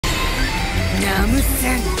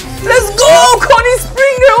Let's go, Connie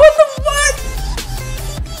Springer! What the fuck?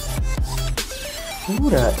 Who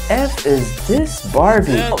the F is this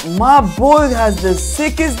Barbie? My boy has the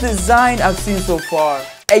sickest design I've seen so far.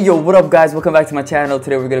 Hey yo, what up guys? Welcome back to my channel.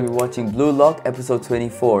 Today we're gonna be watching Blue Lock episode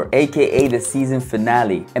 24, aka the season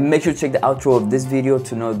finale. And make sure to check the outro of this video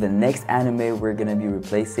to know the next anime we're gonna be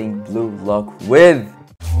replacing Blue Lock with.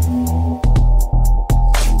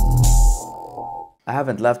 I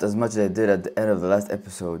haven't laughed as much as I did at the end of the last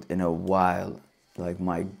episode in a while. Like,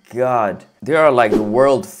 my god. They are like the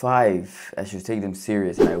world 5. I should take them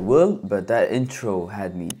serious, and I will, but that intro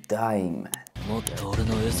had me dying, man.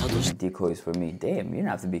 Decoys for me. Damn, you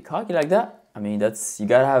don't have to be cocky like that. I mean, you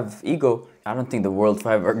gotta have ego. I don't think the world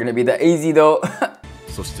 5 are gonna be that easy though.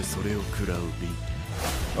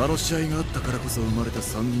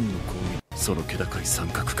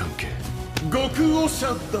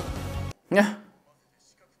 Yeah.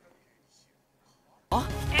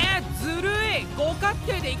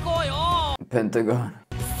 Pentagon.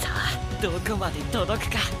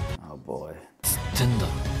 Oh boy.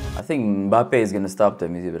 I think Mbappe is gonna stop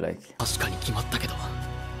them. He's gonna be like, let's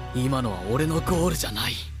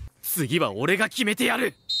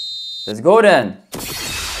go then.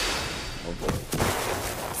 Oh boy.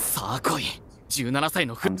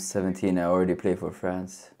 I'm 17, I already play for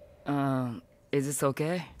France. Is this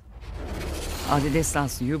okay? At the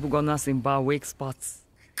distance, you've got nothing but weak spots.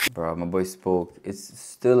 Bro, my boy spoke. It's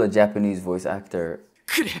still a Japanese voice actor.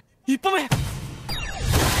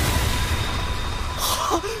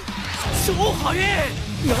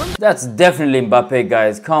 That's definitely Mbappe,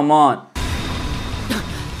 guys. Come on.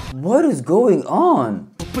 What is going on?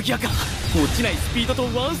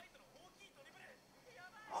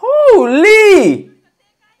 Holy!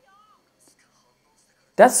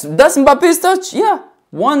 That's Mbappe's touch, yeah.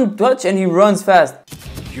 One touch and he runs fast.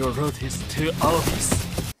 Your route is too obvious.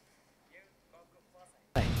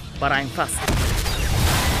 But I'm fast.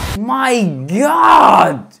 My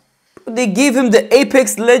god! They gave him the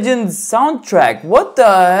Apex Legends soundtrack. What the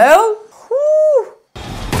hell? Whew.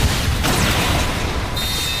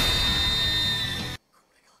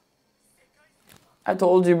 I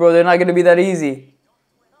told you, bro, they're not gonna be that easy.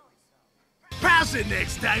 Pass it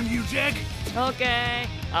next time, you Jack. Okay,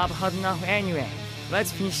 I've had enough anyway.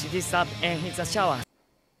 Let's finish this up and hit the shower.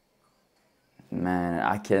 Man,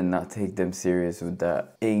 I cannot take them serious with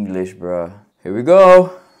that English, bro. Here we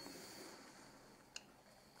go.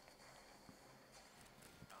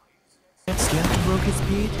 Let's get to rocket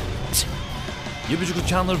speed. Jugu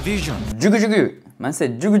channel vision. Jugu jugu. Man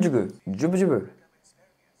said jugu jugu. Jubu jubu.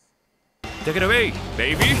 Take it away,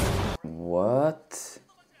 baby. What?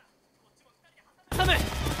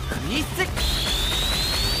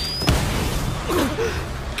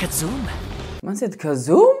 Kazoom. Man said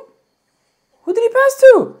Kazoom? Who did he pass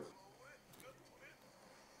to?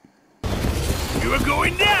 You are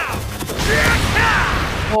going down.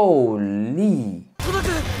 Holy.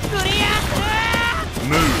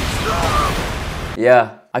 Move.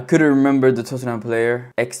 Yeah, I couldn't remember the Tottenham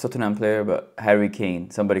player, ex-Tottenham player, but Harry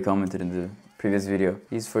Kane. Somebody commented in the previous video.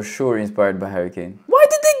 He's for sure inspired by Harry Kane. Why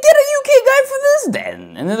did they get a UK guy for this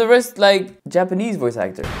then? And then the rest like Japanese voice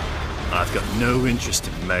actor. I've got no interest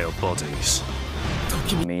in male bodies.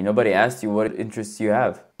 I mean, nobody asked you what interests you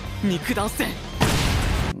have.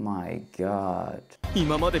 My god.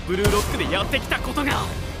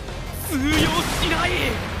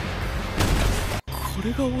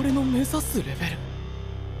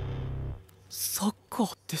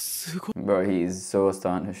 Bro, he is so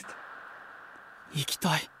astonished.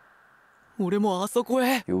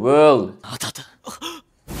 You will.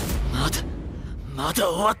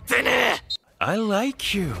 I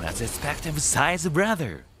like you as a respective size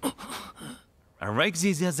brother. I like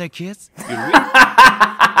these other kids.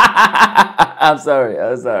 I'm sorry.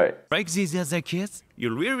 Like these other kids,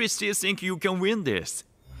 you really still think you can win this?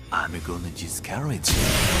 I'm gonna discourage you.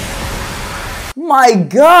 My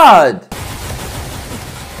god!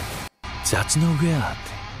 That's no good.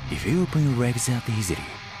 If you open your legs that easily,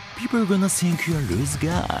 people are gonna think you're a loose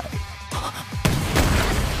guy.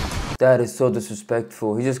 That is so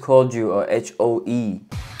disrespectful. He just called you a HOE.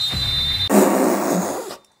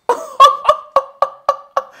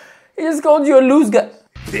 He just called you a loose guy.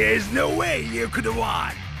 There's no way you could have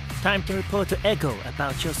won. Time to report to Echo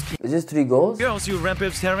about your skill. Is this 3 goals? Girls, you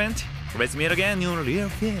rampant talent. Let's meet again in real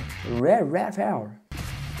film. Red power.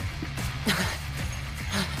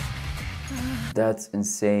 That's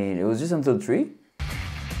insane. It was just until 3?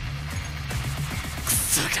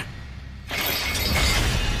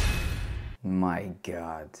 My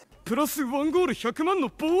god. +1ゴール100万の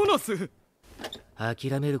ボーナス。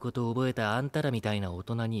諦めることを覚えたあんたらみたいな大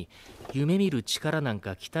人に夢見る力なん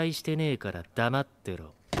か期待してねえから黙って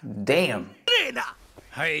ろ。 Damn.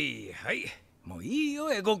 はいはい、もういい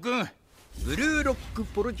よエゴくん。ブルーロック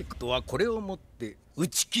プロジェクトはこれをもって打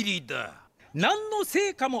ち切りだ。何の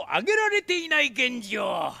成果も上げられていない現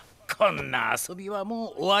状。こんな遊びはも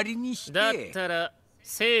う終わりにして。だったら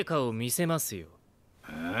成果を見せますよ。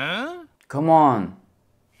Come on.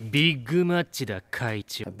 ビッグマッチだ会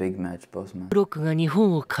長。 A big match, boss man. ブロックが日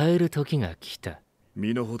本を変える時が来た。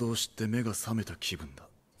身の程を知って目が覚めた気分だ。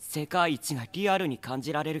世界一がリアルに感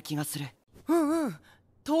じられる気がする。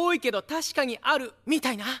遠いけど確かにあるみ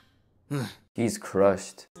たいな。He's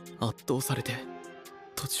crushed. 圧倒されて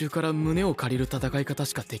途中から胸を借りる戦い方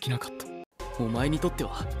しかできなかった。お前にとって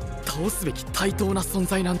は倒すべき対等な存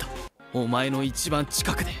在なんだ。お前の一番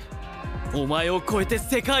近くでお前を超えて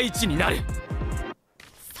世界一になる。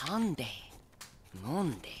サンデー、モ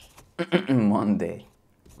ンデ Monday.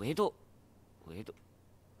 ー、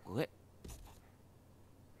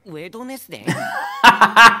ウェドネスデー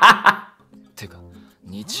てか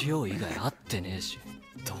日曜以外会ってねえし、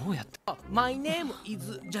どうやって。マイネームイ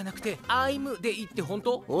ズじゃなくてアイムで言って本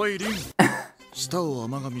当？おいリン、舌を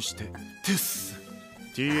甘噛みしてテス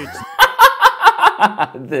TH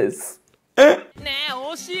This. ねえ教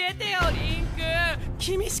えてよリンク、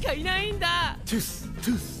君しかいないんだ。テス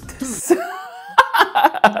テステス。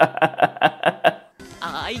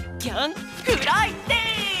 I can fly day。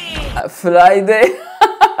 Friday.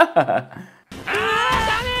 ダ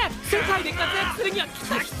メ、世界で活躍するには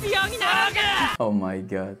必要になる。 Oh my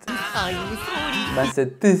god. I'm sorry。 Man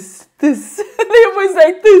said this. They always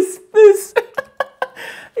like this.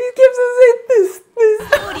 He keeps on saying this.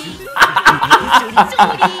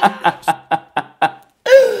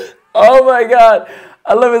 Oh my god.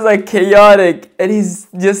 I love it's like chaotic and he's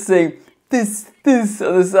just saying this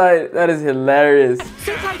on the side. That is hilarious.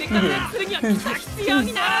 世界で活躍するには必要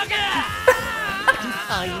になる。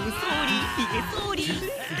 I'm sorry。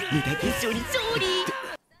無駄決勝に勝利。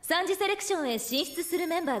3次セレクションへ進出する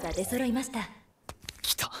メンバーが出揃いました。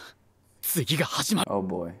来た、次が始まる。 Oh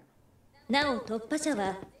boy. なお突破者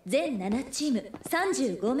は全7チーム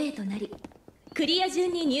35名となり、クリア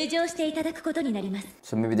順に入場していただくことになります。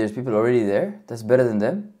 So maybe there's people already there? That's better than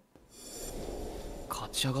them?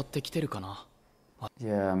 勝ち上がってきてるかな。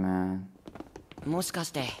 Yeah, man. もしか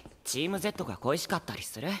してチーム Z が恋しかったり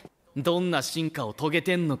する？どんな進化を遂げ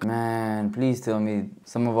てんのか。 Man, please tell me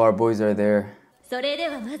some of our boys are there. それで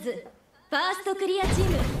はまずファーストクリアチー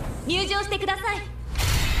ム入場してください。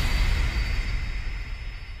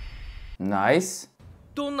 Nice.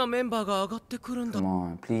 どんなメンバーが上がってくるんだ。 Come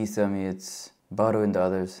on, please tell me it's Baru and the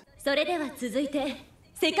others. それでは続いて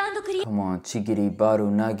セカンドクリア。 Come on, Chigiri, Baru,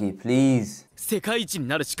 Nagi, please. 世界一に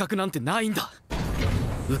なる資格なんてないんだ。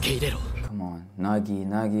受け入れろ。 Come on,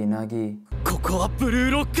 Nagi. ここはブル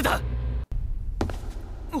ーロックだ。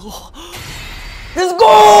 Let's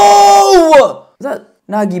go! Is that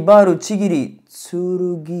Nagi, Baru, Chigiri,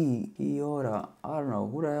 Tsurugi, Iora? I don't know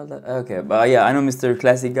who the hell that. Okay, but yeah, I know Mr.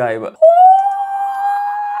 Classic Guy, but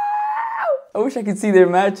I wish I could see their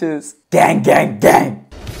matches. Gang. チ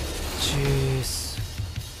ース。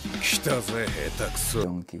来たぜ下手くそ。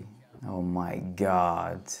 Donkey. Oh my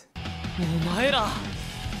god. お前ら。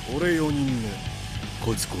俺4人目、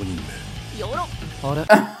こいつ5人目。よろ。あれ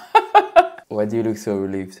Why do you look so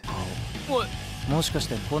relieved? おい、もしかし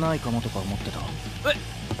て来ないかもとか思ってた。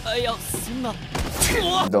いやそんな。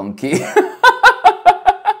 Donkey.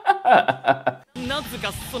 なんつう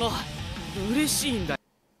かその嬉しいんだ。っ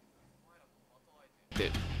て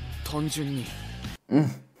単純に。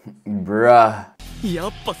Bruh. や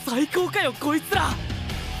っぱ最高かよこいつら。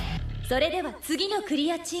それでは次のク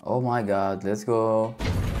リアチーム。 Oh my god, let's go.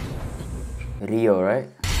 Rio, right?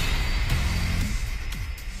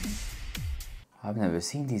 I've never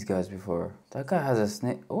seen these guys before. That guy has a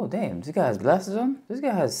snake. Oh damn, this guy has glasses on? This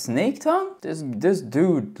guy has snake tongue? This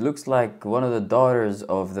dude looks like one of the daughters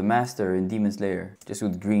of the master in Demon Slayer. Just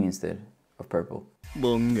with green instead of purple.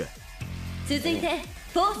 ボンガ。続いて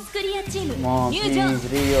フォースクリアチー Come ム on, 入場。 please,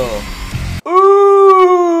 Rio.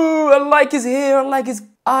 Ooh, I like his hair, I like his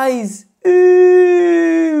eyes.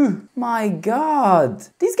 Ooh, my god.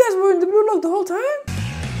 These guys were in the blue lock the whole time?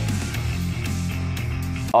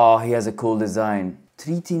 Oh, he has a cool design.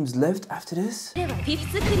 3 teams left after this? ではフィフ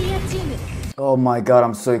スクリアチーム。 Oh my god,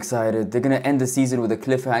 I'm so excited. They're gonna end the season with a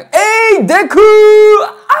cliffhanger. Hey, Deku!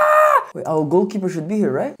 Ah! Wait, our goalkeeper should be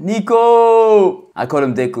here, right? Nico! I call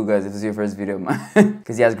him Deku, guys, if this is your first video, man.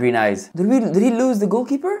 Because he has green eyes. Did he lose the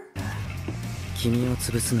goalkeeper? 君を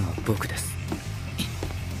潰すのは僕です。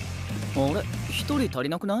あれ、一人足り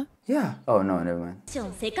なくない？ Yeah. Oh no, never mind.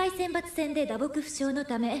 世界選抜戦で打撲負傷の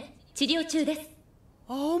ため治療中です。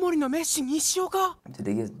青森のメッシ西岡。 Did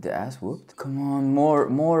they get the ass whooped? Come on,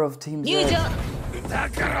 more of Team 入 Z. 場。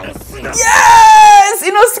 Yes!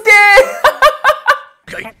 Inosuke!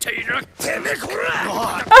 言っているてめえこ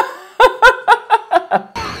ら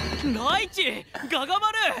ナイチガガ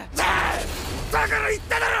マル。だから言っ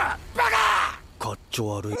ただろバカかっちょ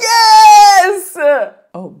悪い Yes!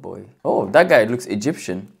 Oh boy. Oh, that guy looks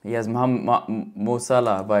Egyptian. He has Mo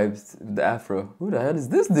Salah vibes with the afro. Who the hell is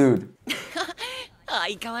this dude?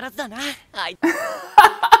 相変わらずだな。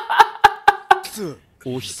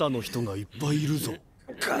おひさの人がいっぱいいるぞ。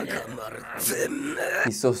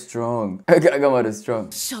 He's so strong. Gagamaru is strong.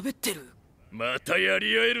 喋ってる。またや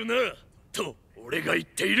り合えるなと俺が言っ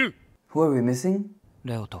ている Who are we missing?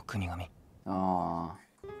 レオと国神。 Aww.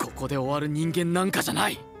 ここで終わる人間なんかじゃな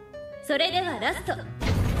い。それではラスト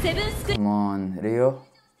セブンスクリ Come on, Rio.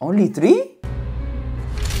 Only 3?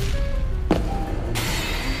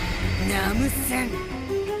 ナムセン。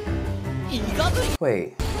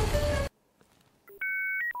 Wait.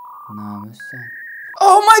 Namusan.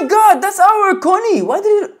 Oh my god, that's our Connie! Why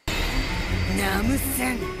did it... ナム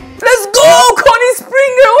セン。 Let's go! Connie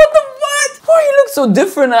Springer! What the what? Oh, he looks so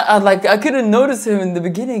different. I couldn't notice him in the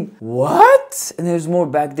beginning. What? And there's more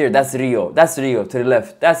back there. That's Rio. That's Rio to the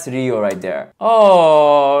left. That's Rio right there.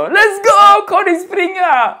 Oh, let's go! Connie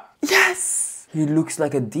Springer! Yes! He looks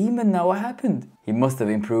like a demon now. What happened? He must have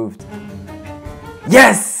improved.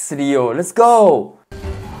 Yes! Rio, let's go!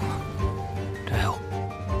 レオ。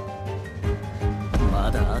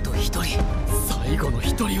まだあと一人。最後の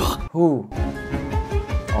一人は。 Who?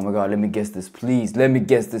 Oh my god, let me guess this, please. Let me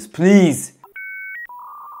guess this, please.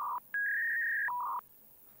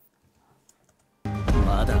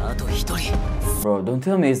 まだあと一人。 Bro, don't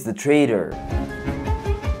tell me it's the traitor.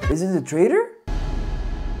 Is it the traitor?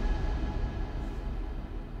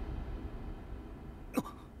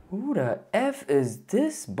 Who the F is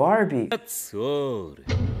this Barbie? That's all Did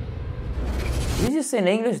you just say in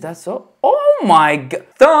English? That's all? Oh my god.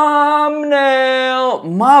 Thumbnail.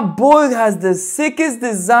 My boy has the sickest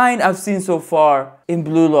design I've seen so far in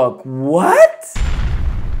Blue Lock. What?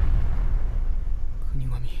 国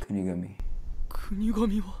神。 Kunigami. 国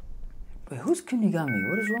神は。 Wait, who's Kunigami?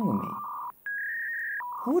 What is wrong with me?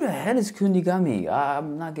 Who the hell is Kunigami?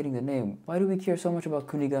 I'm not getting the name. Why do we care so much about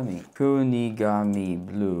Kunigami? Kunigami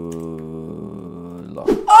Blue Lock.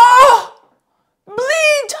 Oh!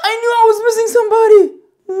 Bleach! I knew I was missing somebody!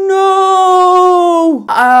 No!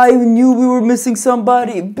 I knew we were missing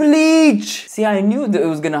somebody. Bleach! See, I knew that it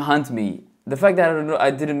was gonna hunt me. The fact that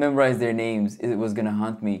I didn't memorize their names, it was gonna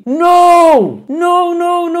hunt me. No! No,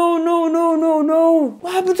 no, no, no, no, no, no!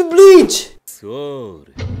 What happened to Bleach?そう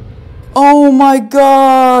Oh my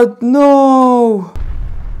god, no!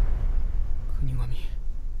 国神。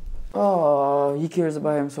 Oh, he cares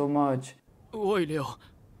about him so much. おいレオ。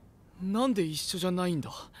なんで一緒じゃないん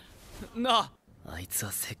だ。なあ。あいつ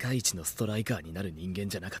は世界一のストライカーになる人間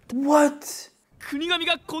じゃなかった。 What? 国神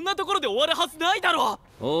がこんなところで終わるはずないだろ。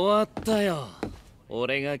終わったよ。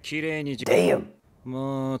俺が綺麗に Damn!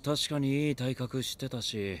 まあ確かにいい体格してた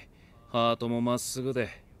し、ハートもまっすぐで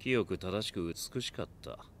清く正しく美しかっ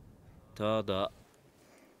た。ただ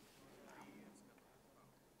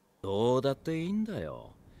どうだっていいんだ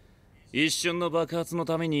よ。一瞬の爆発の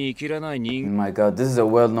ために生きれない Oh 人 my god, this is a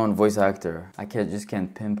well-known voice actor. I just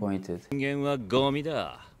can't pinpoint it. 間はゴミ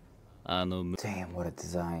だ。Damn, what a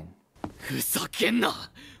design. ふざけん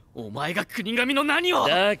な。お前が国神の何を。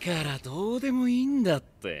だからどうでもいいんだっ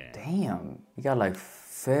て。 Damn, you got like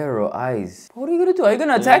pharaoh eyes. What are you gonna do? Are you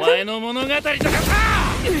gonna お attack 前 him? の物語とかさ。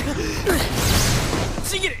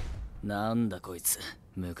ちぎれ。なんだこいつ。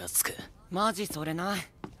ムカつく。マジそれな。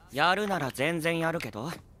やるなら全然やるけ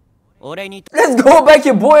ど。俺に。 Let's go back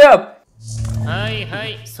your boy up! はいは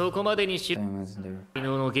い、そこまでにし。 Damn, isn't there? 昨日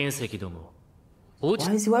の原石ども。落ち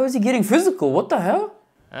Why was he getting physical? What the hell?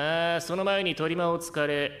 ああ、その前に取り間を突か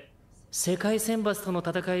れ、世界選抜との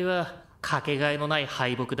戦いはかけがえのない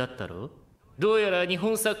敗北だったろ。どうやら日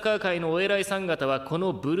本サッカー界のお偉いさん方はこ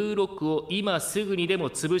のブルーロックを今すぐにでも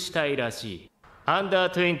潰したいらしい。アンダ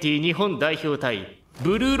ー20日本代表対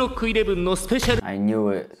ブルーロック11のスペシャル。 I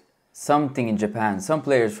knew it. Something in Japan. Some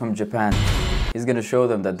players from Japan. He's gonna show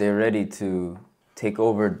them that they're ready to take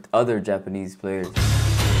over other Japanese players.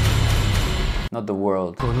 Not the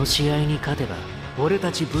world. この試合に勝てば、俺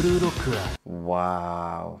たちブルーロックWow.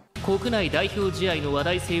 は国内代表試合の話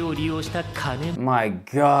題性を利用した金 My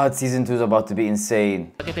god, season 2 is about to be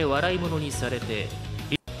insane. かけて笑い物にされて、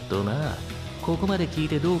とまあ、ここまで聞い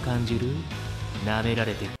てどう感じる？舐めら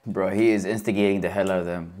れて Bro, he is instigating the hell out of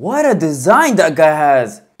them. What a design that guy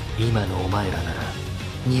has! 今のお前らなら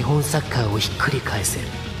日本サッカーをひっくり返せる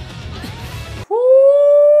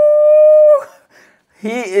He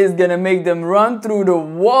is gonna make them run through the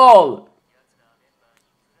wall!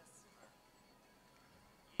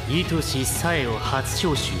 イトシさえを初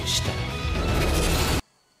招集した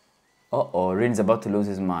Uh-oh, Rin's about to lose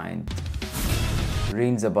his mind.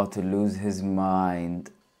 Rin's about to lose his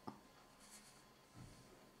mind.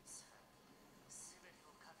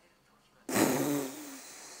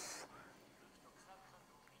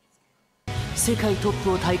 世界トッ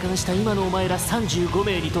プを体感した今のお前ら35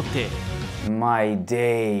名にとって My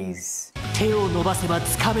days. 手を伸ばせば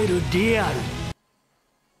つかめるリアル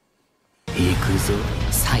行くぞ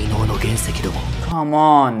才能の原石ども Come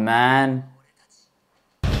on, man.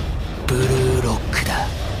 ブルーロックだ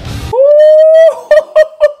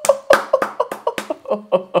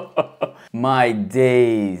My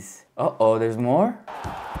days. Uh-oh, there's more?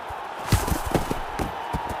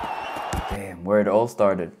 Damn, where it all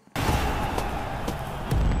started.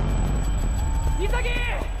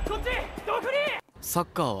 サッ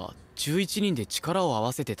カーは11人で力を合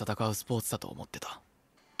わせて戦うスポーツだと思ってた。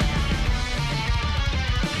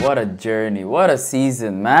 What a journey, what a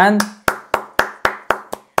season, man.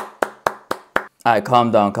 Alright,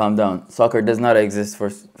 calm down, calm down. Soccer does not exist for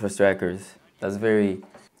strikers. That's very...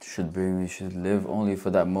 should live only for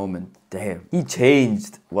that moment. Damn. He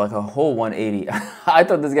changed like a whole 180. I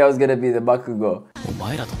thought this guy was gonna be the Bakugo. お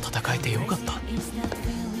前らと戦えてよかった。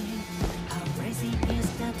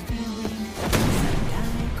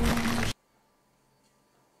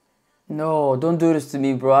 No, don't do this to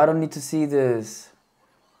me, bro. I don't need to see this.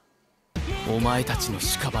 お前たちの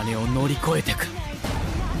屍を乗り越えてく。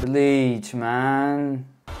 Bleach, man.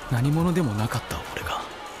 何者でもなかった俺が。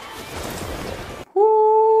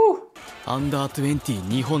アンダー20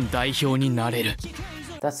日本代表になれる。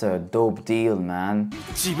 That's a dope deal, man.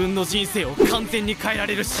 自分の人生を完全に変えら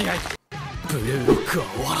れる試合。ブルーロックは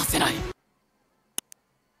終わらせない。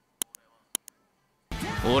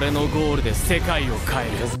俺のゴールで世界を変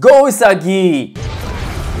える。 Let's go, Isagi!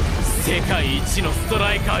 世界一のスト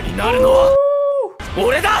ライカーになるのは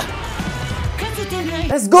俺だ。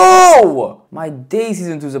 Let's go! My day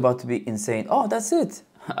season 2 is about to be insane. Oh, that's it.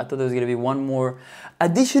 I thought there was gonna be one more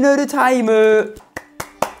additional timer.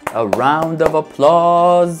 A round of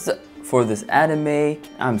applause for this anime.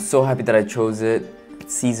 I'm so happy that I chose it.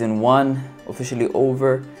 Season 1 officially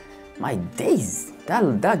over. My days.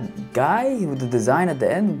 That guy with the design at the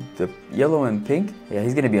end, the yellow and pink, yeah,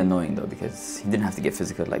 he's gonna be annoying though because he didn't have to get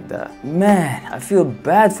physical like that. Man, I feel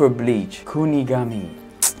bad for Bleach. Kunigami.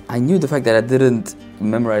 I knew the fact that I didn't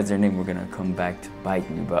memorize their name were gonna come back to bite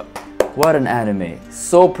me, but what an anime.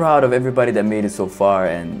 So proud of everybody that made it so far,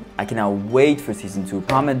 and I cannot wait for season 2.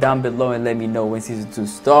 Comment down below and let me know when season 2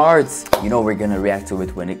 starts. You know we're gonna react to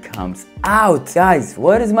it when it comes out. Guys,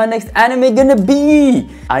 what is my next anime gonna be?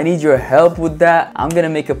 I need your help with that. I'm gonna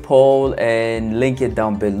make a poll and link it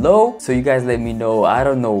down below, so you guys let me know. I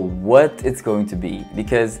don't know what it's going to be,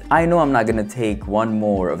 because I know I'm not gonna take one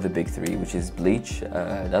more of the big 3, which is Bleach.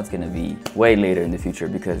 That's gonna be way later in the future,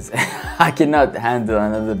 because I cannot handle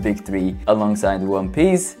another big 3 alongside One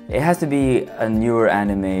Piece. It has to be a newer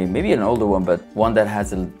anime, maybe an older one, but one that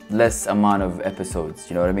has a less amount of episodes,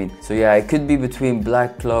 you know what I mean? So yeah, it could be between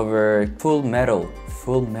Black Clover, Full Metal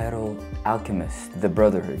Alchemist, The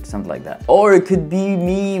Brotherhood, something like that. Or it could be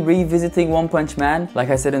me revisiting One Punch Man. Like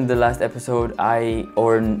I said in the last episode,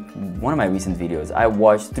 or in one of my recent videos, I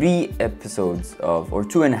watched 3 episodes of, or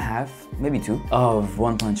 2.5, maybe 2, of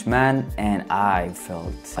One Punch Man, and I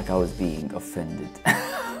felt like I was being offended.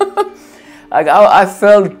 I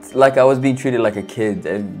felt like I was being treated like a kid.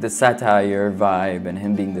 The satire vibe and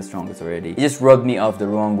him being the strongest already, it just rubbed me off the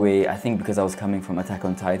wrong way. I think because I was coming from Attack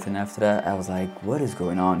on Titan after that, I was like, what is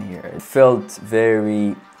going on here? It felt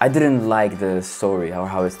very... I didn't like the story or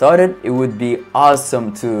how it started. It would be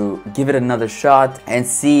awesome to give it another shot and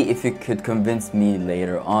see if it could convince me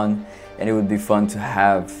later on. And it would be fun to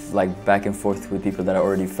have like back and forth with people that are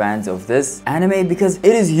already fans of this anime, because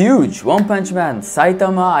it is huge. One Punch Man,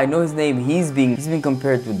 Saitama, I know his name. He's been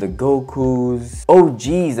compared with the Gokus. Oh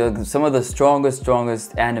geez, some of the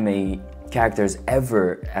strongest anime characters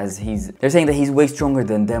ever, as they're saying that he's way stronger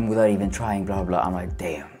than them without even trying, blah blah. I'm like,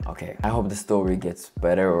 damn. Okay, I hope the story gets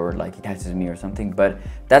better or like it catches me or something, but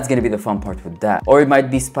that's gonna be the fun part with that. Or it might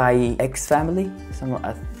be Spy X Family.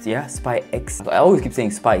 Yeah, Spy X. I always keep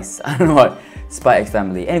saying Spice. I don't know what. Spy X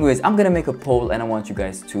Family. Anyways, I'm gonna make a poll and I want you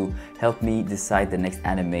guys to help me decide the next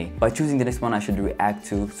anime by choosing the next one I should react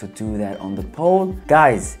to. So do that on the poll.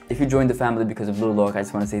 Guys, if you joined the family because of Blue Lock, I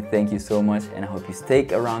just want to say thank you so much and I hope you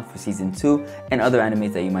stick around for season 2 and other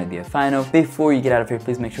animes that you might be a fan of. Before you get out of here,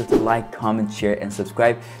 please make sure to like, comment, share and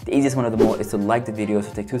subscribe. The easiest one of them all is to like the video,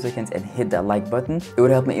 so take 2 seconds and hit that like button. It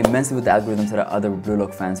would help me immensely with the algorithm so that other Blue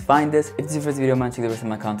Lock fans find this. If this is your first video, man, check the rest of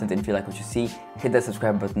my content, and if you like what you see, hit that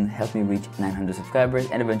subscribe button. Help me reach 900 subscribers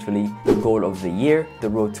and eventually the goal of the year, the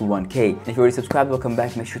road to 1K. If you already subscribed, welcome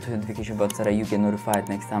back. Make sure to hit the notification button so that you get notified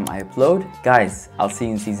next time I upload. Guys, I'll see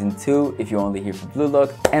you in season 2 if you're only here for Blue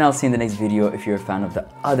Lock, and I'll see you in the next video if you're a fan of the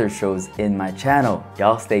other shows in my channel.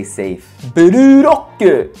 Y'all stay safe. Blue Lock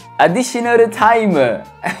additional time.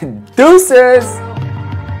 Deuces!